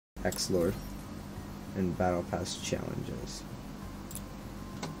X-Lord. And Battle Pass challenges.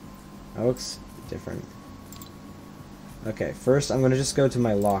 That looks different. Okay, first I'm gonna just go to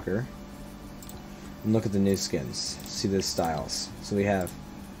my locker and look at the new skins. See the styles. So we have...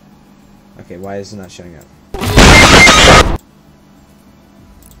 Okay, why is it not showing up?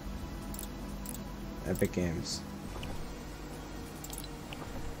 Epic Games.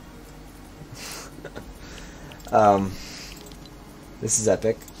 This is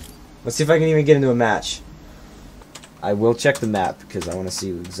epic. Let's see if I can even get into a match. I will check the map because I want to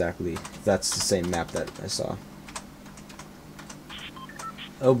see exactly if that's the same map that I saw.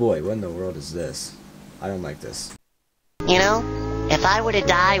 Oh boy, what in the world is this? I don't like this. You know, if I were to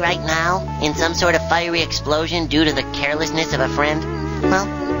die right now in some sort of fiery explosion due to the carelessness of a friend, well,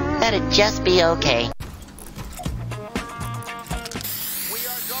 that'd just be okay. We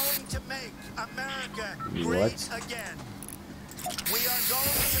are going to make America great again. We are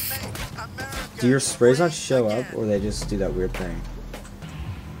going to make America. Do your sprays not show up, or they just do that weird thing?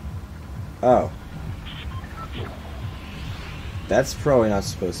 Oh. That's probably not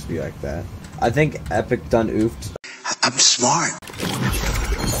supposed to be like that. I think Epic done oofed. I'm smart.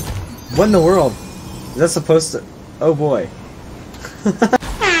 What in the world? Is that supposed to... Oh boy.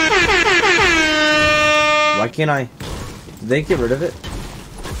 Why can't I... Did they get rid of it?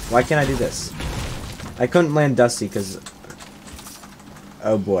 Why can't I do this? I couldn't land Dusty because...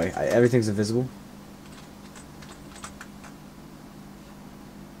 Oh boy, everything's invisible.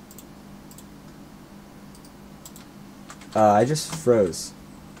 I just froze.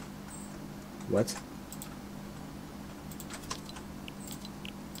 What?